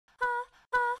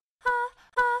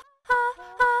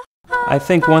I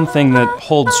think one thing that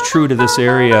holds true to this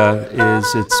area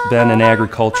is it's been an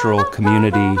agricultural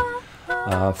community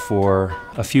for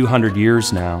a few hundred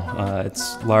years now.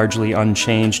 It's largely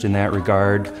unchanged in that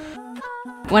regard.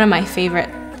 One of my favorite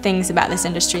things about this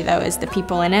industry, though, is the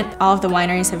people in it. All of the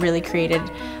wineries have really created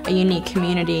a unique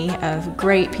community of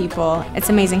great people. It's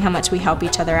amazing how much we help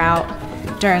each other out.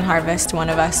 During harvest, one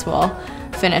of us will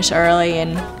finish early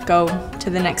and go to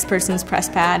the next person's press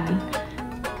pad and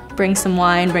bring some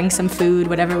wine, bring some food,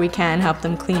 whatever we can, help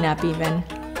them clean up even.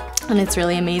 And it's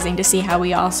really amazing to see how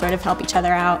we all sort of help each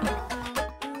other out.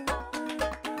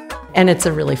 And it's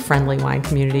a really friendly wine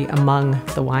community among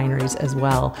the wineries as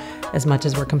well. As much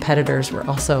as we're competitors, we're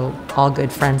also all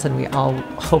good friends, and we all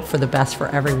hope for the best for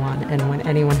everyone. And when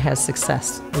anyone has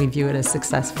success, we view it as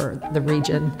success for the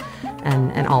region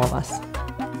and all of us.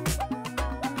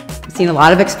 We've seen a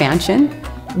lot of expansion.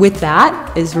 With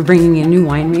that is we're bringing in new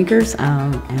winemakers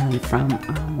and from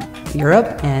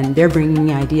Europe, and they're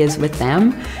bringing ideas with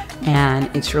them. And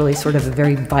it's really sort of a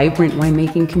very vibrant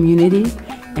winemaking community.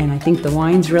 And I think the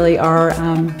wines really are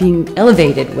being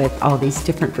elevated with all these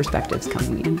different perspectives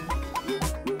coming in.